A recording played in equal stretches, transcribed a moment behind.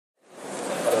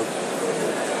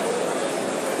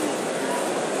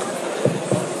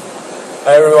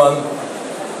Hi everyone,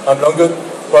 I'm Longgood.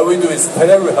 What we do is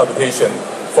tele-rehabilitation.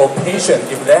 For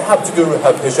patients, if they have to do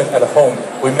rehabilitation at home,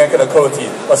 we make the quality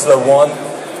as the one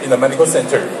in the medical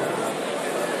center.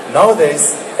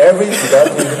 Nowadays, every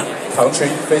developing country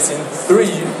facing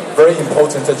three very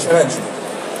important challenges,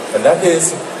 and that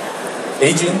is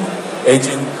aging,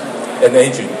 and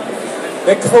aging.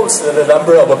 That cause the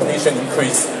number of patients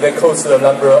increase, that cause the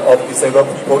number of disabled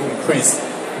people increase,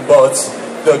 but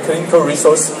the clinical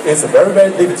resource is very,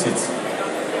 very limited.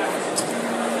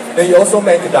 They also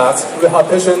make that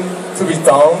rehabilitation to be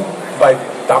done by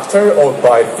doctor or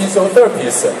by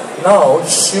physiotherapists now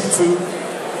shift to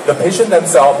the patient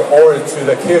themselves or to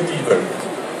the caregiver.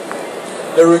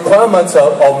 The requirements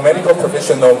of medical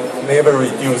professional never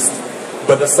reduced,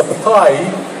 but the supply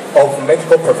of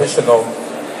medical professional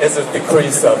is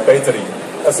decreased badly.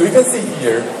 As we can see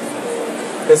here,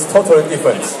 it's totally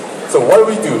different. So what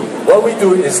we do? What we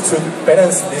do is to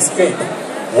balance this gap.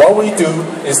 What we do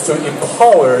is to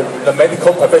empower the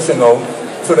medical professional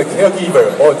to the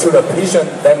caregiver or to the patient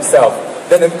themselves,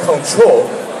 let them control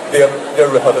their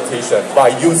rehabilitation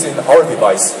by using our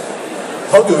device.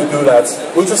 How do we do that?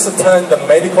 We just turn the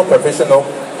medical professional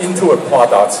into a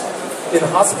product. In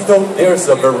hospital, there's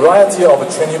a variety of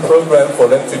training programs for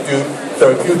them to do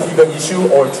therapeutic issue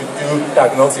or to do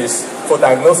diagnosis. For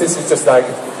diagnosis, it's just like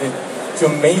to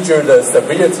measure the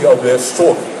severity of their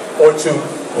stroke or to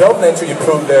help them to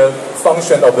improve the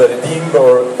function of the limb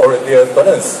or their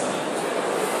balance.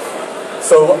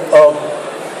 So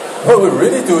what we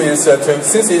really do is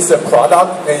since it's a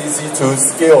product and easy to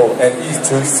scale and easy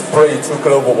to spread to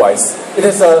global wise, it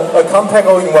is a compact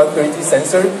all-in-one 3D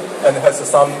sensor and has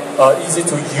some easy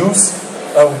to use.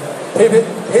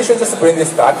 Patients just bring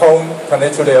this back home,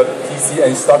 connect to their PC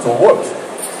and start to work.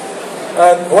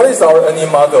 And what is our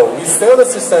earning model? We sell the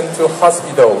system to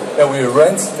hospital and we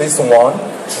rent this one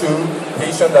to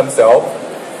patient themselves.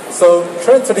 So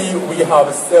currently we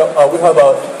have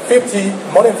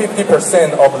more than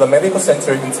 50% of the medical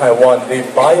center in Taiwan, they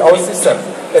buy our system,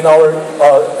 and our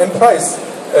end price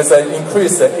is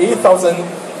increased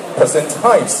 8,000%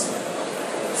 times.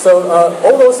 So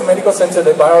all those medical centers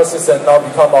that buy our system now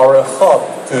become our hub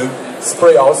to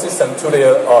spread our system to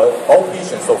their all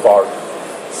patients so far.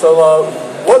 So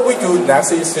what we do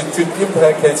next is to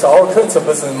implement our current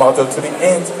business model to the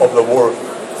end of the world.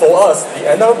 For us, the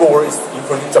end of the world is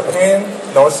including Japan,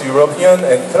 North European,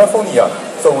 and California.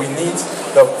 So we need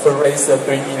to raise $3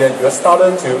 million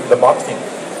to the marketing.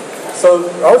 So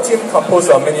our team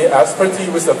composed of many expertise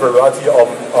with a variety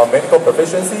of medical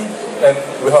proficiency, and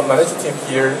we have managed team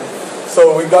here.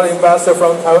 So we got investor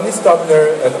from Taiwanese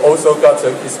governor and also got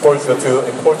exposure to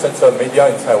important media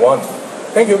in Taiwan.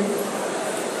 Thank you.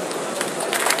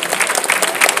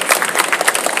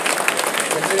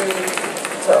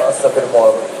 Tell us a bit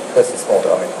more business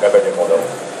model, revenue model.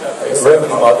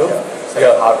 Revenue model?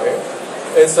 Yeah. Hardware.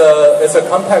 It's a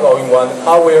compact all-in-one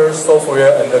hardware,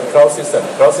 software, and the cloud system.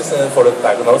 Cloud system for the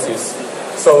diagnosis.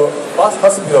 So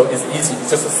hospital is easy,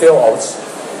 just sell out.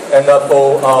 And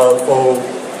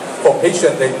for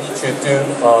patient, they need to do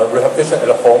rehabilitation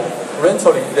at home.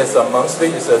 Rental is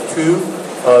monthly is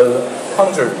 $200.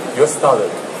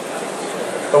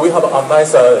 But we have a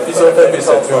nice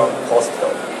physiotherapist to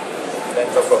hospital.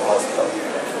 Rental from hospital.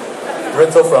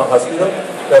 Rental from hospital?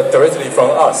 Directly from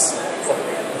us.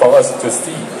 From us to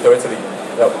see directly.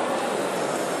 Yeah.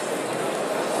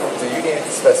 Do you need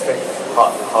specific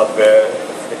hardware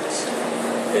which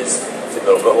is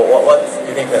developed? What do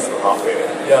you think that's hardware?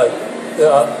 Yeah,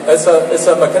 it's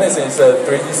a mechanism, it's a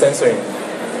 3D sensing.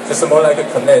 Just more like a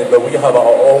connect, but we have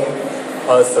our own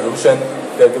solution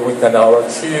that we can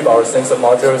achieve our sensor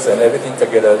modules and everything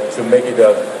together to make it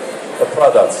a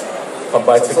product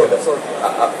combined together. So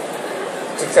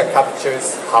to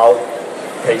captures how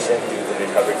patient do the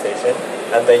rehabilitation,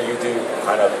 and then you do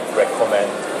kind of recommend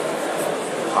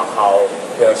how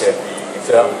it should be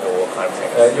improved or kind of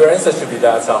things. Your answer should be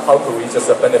that how could we just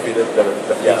benefit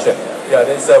the patient? Yeah,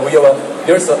 there's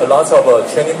a lot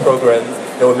of training program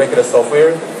that will make the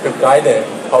software to guide them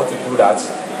how to do that.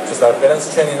 Just like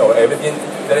balance training or everything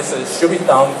that is should be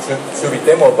done to be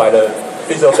demoed by the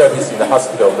physiotherapists in the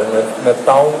hospital.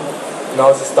 Now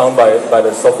it's done by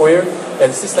the software,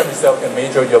 and the system itself can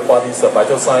measure your body's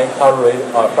vital sign, heart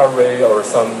rate, or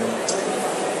some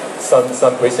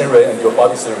breathing rate, and your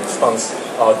body's response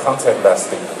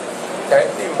contactlessly. Can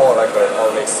it be more like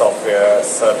only software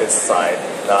service side,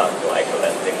 not like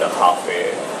lending the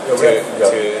hardware to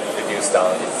reduce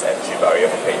down its entry barrier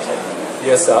for patient?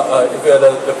 Yes, if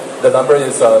the number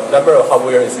of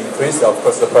hardware is increased, of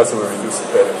course the price will reduce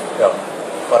better. Yeah.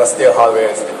 But still hardware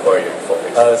is required for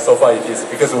So far it is,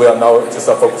 because we are now just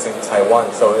focusing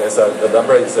Taiwan, so the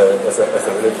number is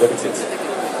really limited.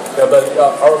 Yeah, but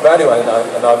our value and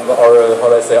our, how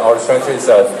do I say, our strength is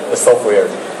the software.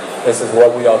 This is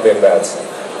what we are very bad.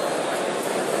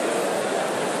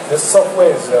 This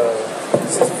software is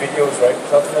this is videos, right?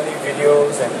 Ultimately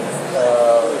videos and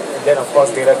then of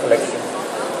course data collection.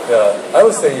 Yeah, I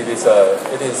would say it is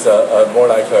more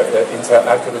like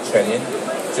interactive training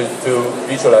to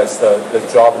visualize the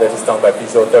job that is done by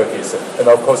physical therapists. And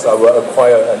of course, I will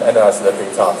acquire and analyze the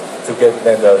data to get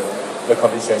then the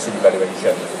conditions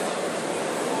evaluation.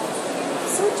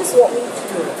 So just walk me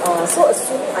through. So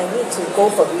assume I need to go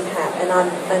for rehab and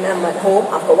I'm at home,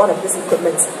 I've got one of these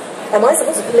equipments. Am I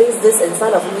supposed to place this in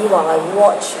front of me while I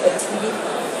watch a TV,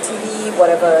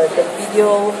 whatever, the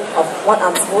video of what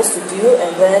I'm supposed to do,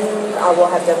 and then I will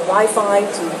have the Wi-Fi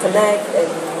to connect,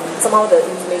 and somehow the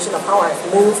information of how I've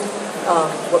moved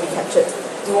will be captured.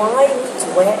 Do I need to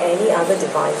wear any other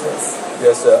devices?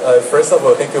 Yes, first of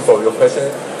all, thank you for your question.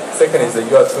 Second is that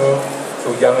you are too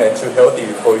young and too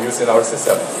healthy for using our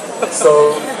system.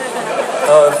 So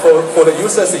for the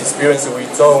user's experience, we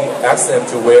don't ask them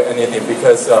to wear anything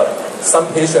because some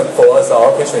patient, for us,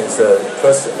 our patient is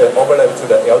first overlap to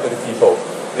the elderly people.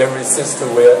 They resist to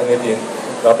wear anything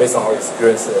based on our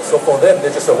experience. So for them,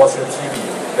 they just watch the TV.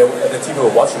 The TV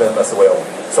will watch them as well.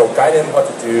 So guide them what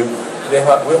to do. We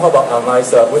have online,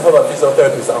 we have a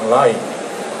physiotherapist online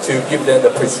to give them the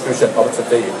prescription of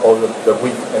today or the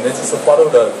week, and they just follow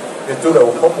they do the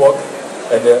homework,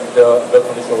 and the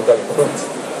condition will get improved.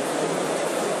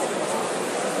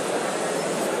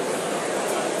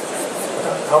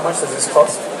 How much does this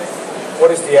cost? What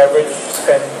is the average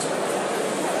spend?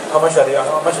 How much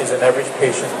is an average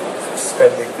patient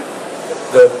spending?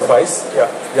 The price?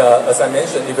 Yeah. Yeah, as I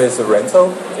mentioned, if it's a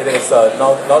rental, it is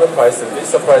not a price.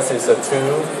 This price is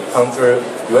 $200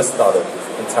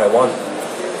 in Taiwan.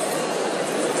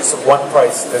 Just one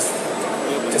price.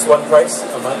 Just one price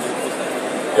a month?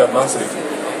 Yeah, monthly.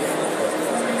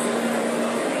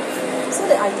 So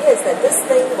the idea is that this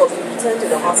thing will be returned to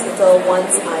the hospital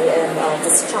once I am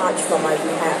discharged from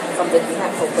the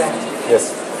rehab program.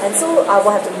 Yes. And so I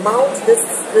will have to mount this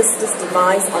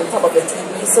device on top of the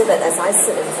TV so that as I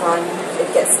sit in front,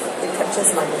 it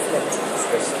captures my movement.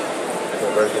 Yes.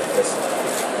 Very good. Yes.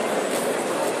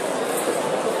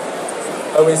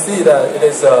 And we see that it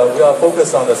is we are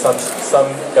focused on some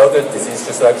elder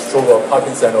diseases like stroke or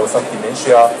Parkinson or some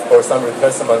dementia or some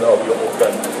replacement of your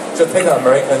organ. So take an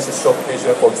American stroke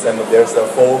patient, for example, there's a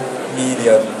 4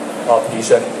 million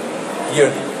patient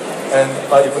yearly. And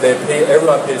if they pay,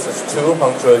 everyone pays $200,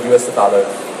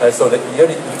 and so the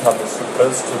yearly income is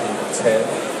supposed to be $10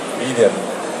 million.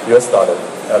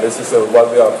 This is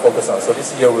what we are focused on. So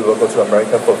this year we will go to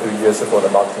America for 3 years for the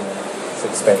marketing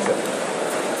expansion.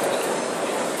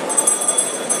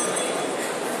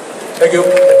 Thank you.